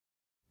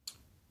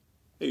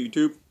Hey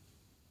YouTube,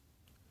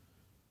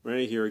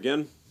 Randy here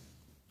again.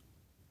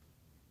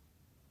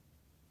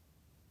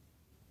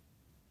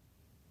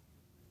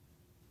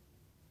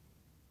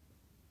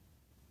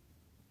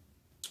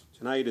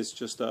 Tonight is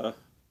just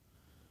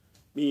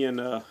me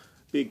and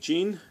Big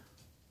Gene.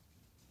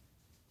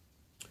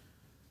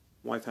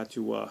 Wife had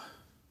to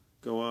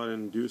go out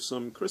and do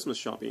some Christmas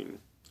shopping,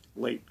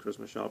 late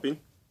Christmas shopping.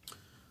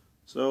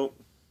 So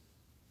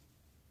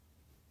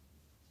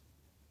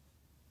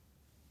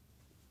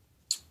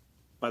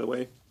by the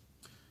way,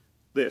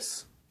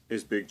 this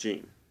is Big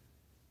Gene.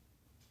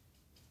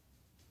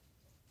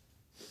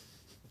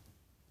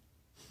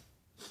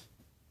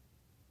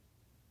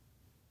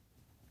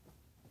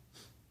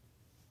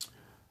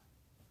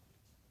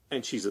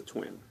 And she's a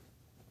twin.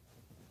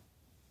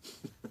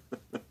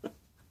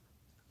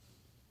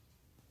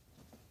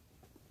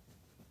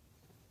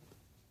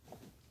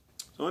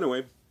 So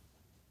anyway,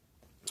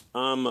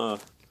 I'm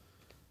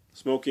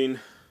smoking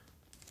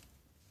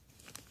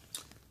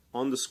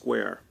on the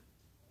square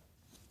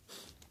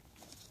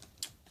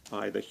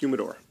by the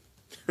humidor.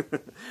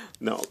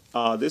 No,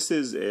 this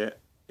is a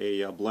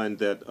blend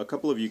that a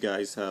couple of you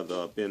guys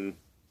have been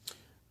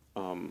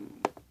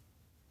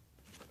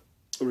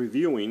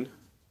reviewing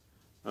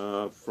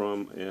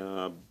from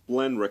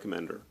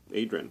Blendrecommender,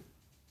 Adrian.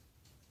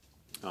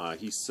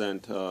 He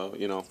sent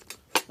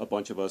a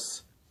bunch of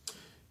us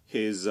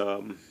his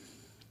I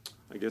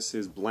guess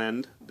his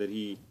blend that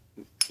he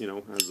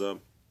has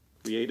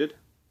created.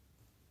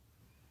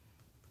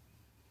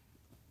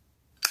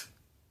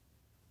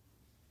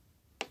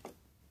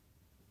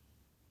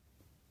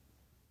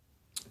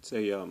 It's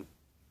a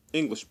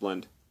English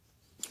blend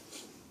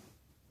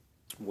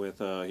with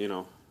I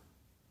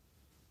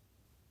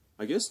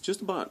guess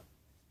just about,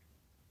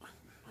 I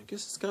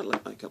guess it's got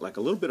like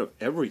a little bit of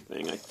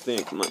everything, I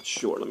think. I'm not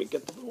sure. Let me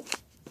get the little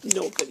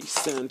note that he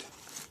sent.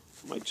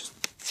 I might just,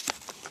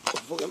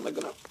 hopefully I'm not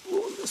gonna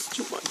ruin this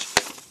too much.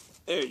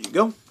 There you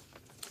go.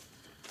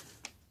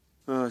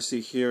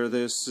 See here,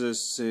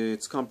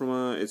 it's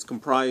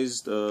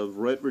comprised of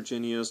red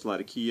Virginias,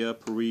 Latakia,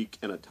 Perique,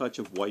 and a touch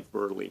of white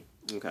Burley.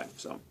 Okay,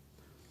 so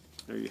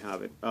there you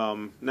have it.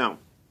 Now,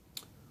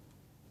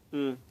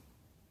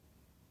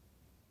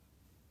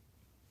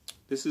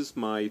 this is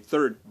my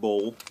third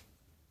bowl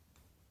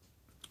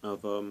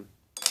of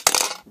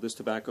this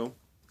tobacco.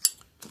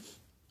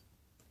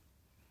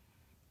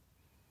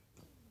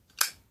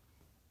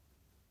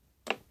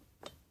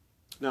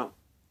 Now,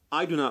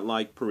 I do not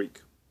like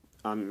Perique.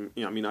 I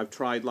mean, I've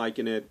tried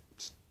liking it.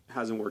 It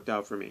hasn't worked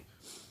out for me.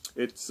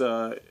 It's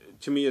to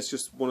me, it's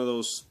just one of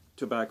those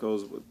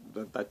tobaccos,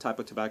 that type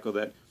of tobacco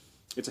that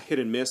it's a hit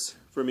and miss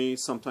for me.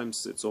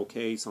 Sometimes it's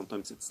okay,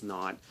 sometimes it's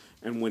not.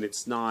 And when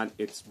it's not,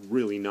 it's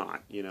really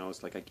not.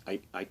 It's like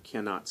I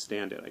cannot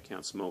stand it. I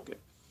can't smoke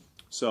it.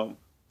 So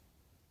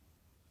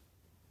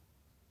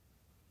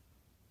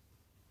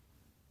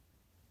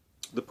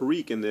the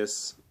Perique in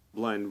this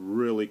blend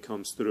really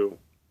comes through.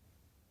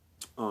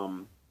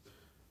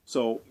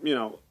 So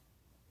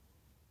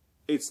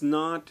it's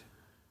not,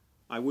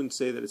 I wouldn't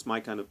say that it's my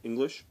kind of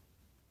English,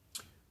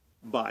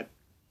 but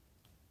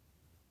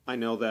I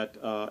know that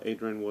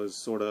Adrian was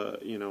sort of,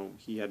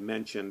 he had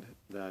mentioned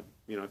that,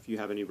 if you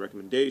have any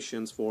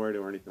recommendations for it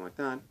or anything like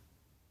that,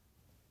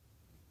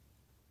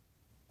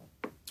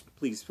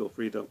 please feel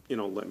free to,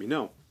 let me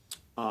know.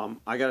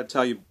 I gotta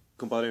tell you,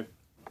 compadre,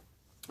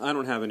 I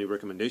don't have any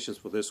recommendations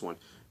for this one,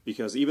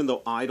 because even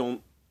though I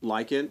don't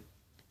like it,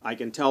 I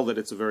can tell that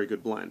it's a very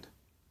good blend.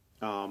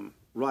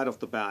 Right off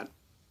the bat,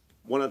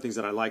 one of the things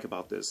that I like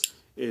about this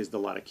is the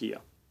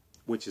Latakia,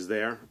 which is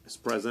there, is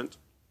present.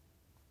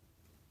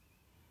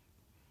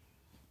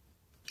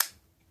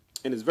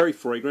 And it's very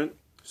fragrant,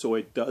 so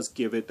it does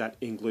give it that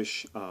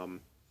English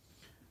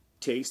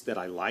taste that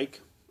I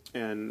like.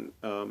 And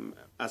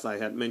as I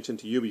had mentioned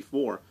to you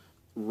before,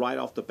 right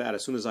off the bat,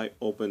 as soon as I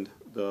opened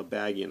the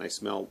baggie and I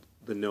smelled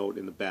the note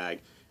in the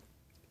bag,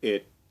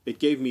 it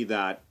gave me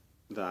that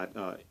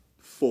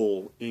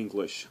full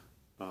English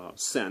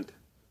scent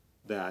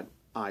that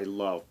I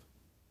love.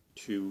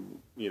 To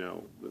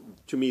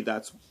me,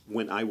 that's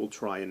when I will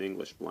try an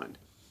English blend.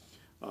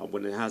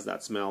 When it has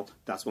that smell,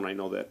 that's when I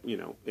know that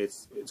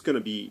it's going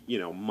to be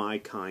my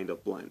kind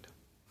of blend.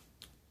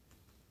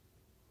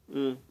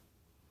 And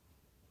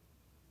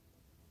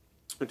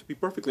to be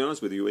perfectly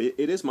honest with you,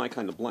 it is my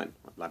kind of blend.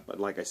 But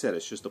like I said,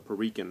 it's just a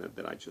Perique in it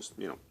that I just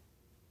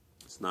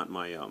it's not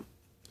my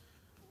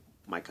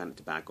my kind of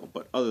tobacco.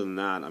 But other than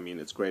that, I mean,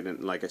 it's great.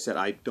 And like I said,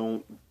 I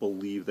don't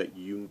believe that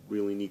you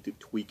really need to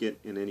tweak it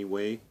in any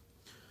way,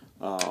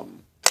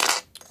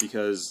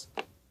 because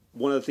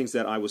one of the things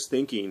that I was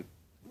thinking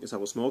as I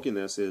was smoking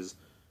this is,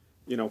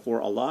 for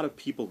a lot of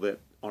people that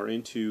are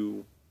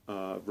into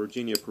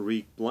Virginia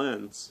Perique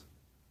blends,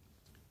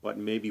 but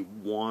maybe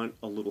want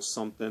a little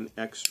something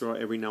extra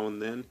every now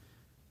and then,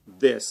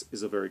 this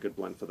is a very good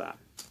blend for that.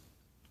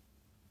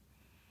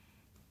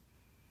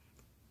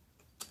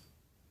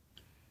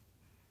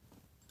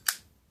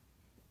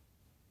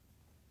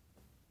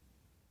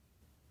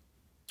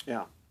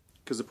 Yeah,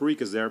 because the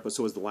Perique is there, but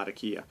so is the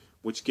Latakia,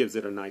 which gives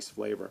it a nice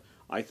flavor.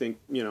 I think,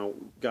 you know,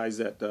 guys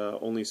that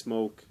only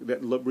smoke,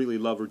 that really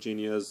love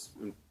Virginias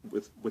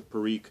with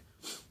Perique,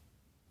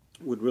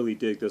 would really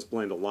dig this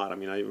blend a lot. I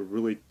mean, I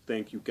really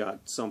think you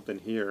got something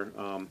here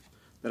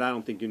that I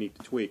don't think you need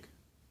to tweak.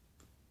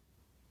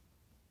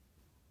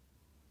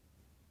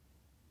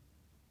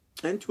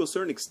 And to a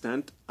certain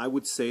extent, I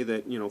would say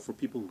that, you know, for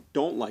people who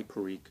don't like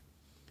Perique,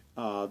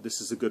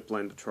 this is a good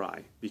blend to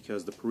try,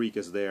 because the Perique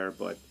is there,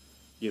 but,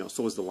 you know,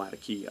 so is the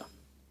Latakia.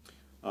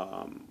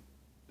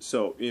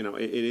 So, you know,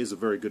 it is a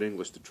very good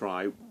English to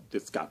try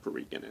that's got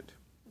Perique in it.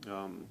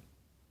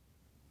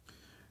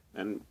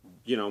 And,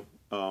 you know,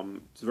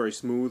 it's very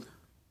smooth.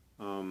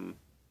 You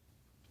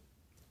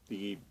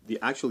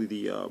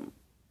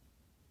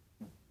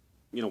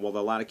know, while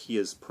the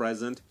Latakia is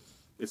present,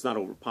 it's not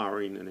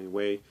overpowering in any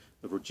way.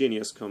 The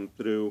Virginias come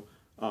through,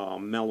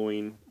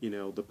 mellowing, you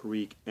know, the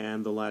Perique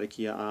and the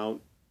Latakia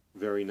out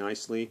very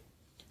nicely.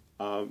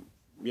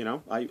 You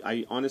know,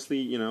 I honestly,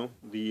 you know,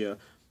 the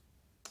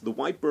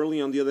white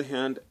burley, on the other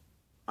hand,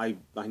 I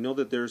know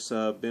that there's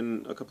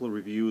been a couple of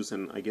reviews,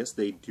 and I guess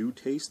they do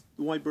taste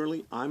the white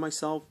burley. I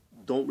myself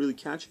don't really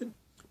catch it,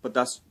 but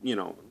that's, you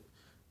know,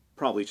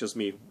 probably just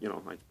me. You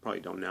know, I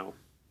probably don't know.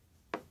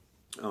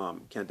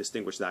 Can't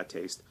distinguish that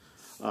taste.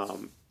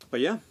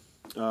 But yeah,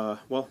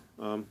 well.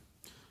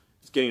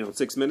 It's getting on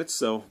 6 minutes,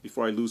 so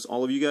before I lose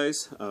all of you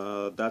guys,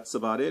 that's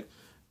about it.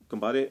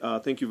 Compadre,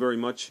 thank you very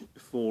much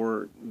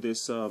for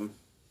this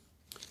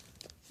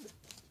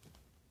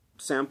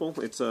sample.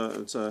 It's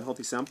a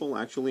healthy sample,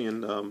 actually,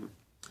 and I'm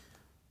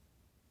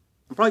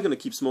probably going to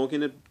keep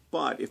smoking it,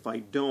 but if I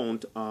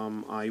don't,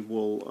 I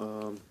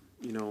will,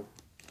 you know,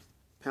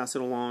 pass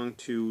it along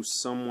to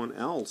someone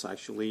else,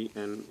 actually,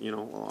 and, you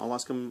know, I'll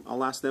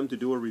ask them to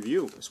do a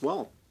review as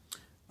well.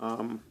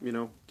 You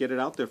know, get it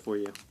out there for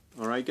you.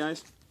 All right,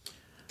 guys?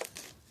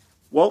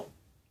 Well,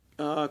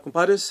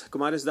 compadres,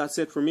 that's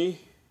it for me.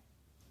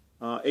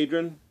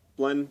 Adrian,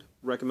 Blend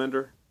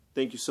Recommender,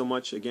 thank you so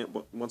much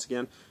once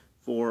again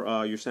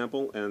for your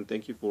sample, and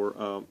thank you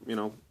for you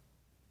know,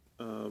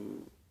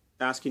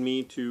 asking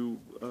me to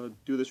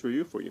do this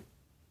review for you.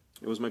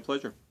 It was my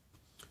pleasure.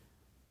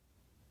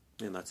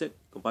 And that's it,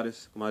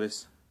 compadres,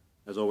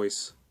 as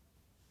always.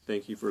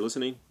 Thank you for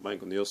listening. Vayan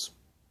con Dios.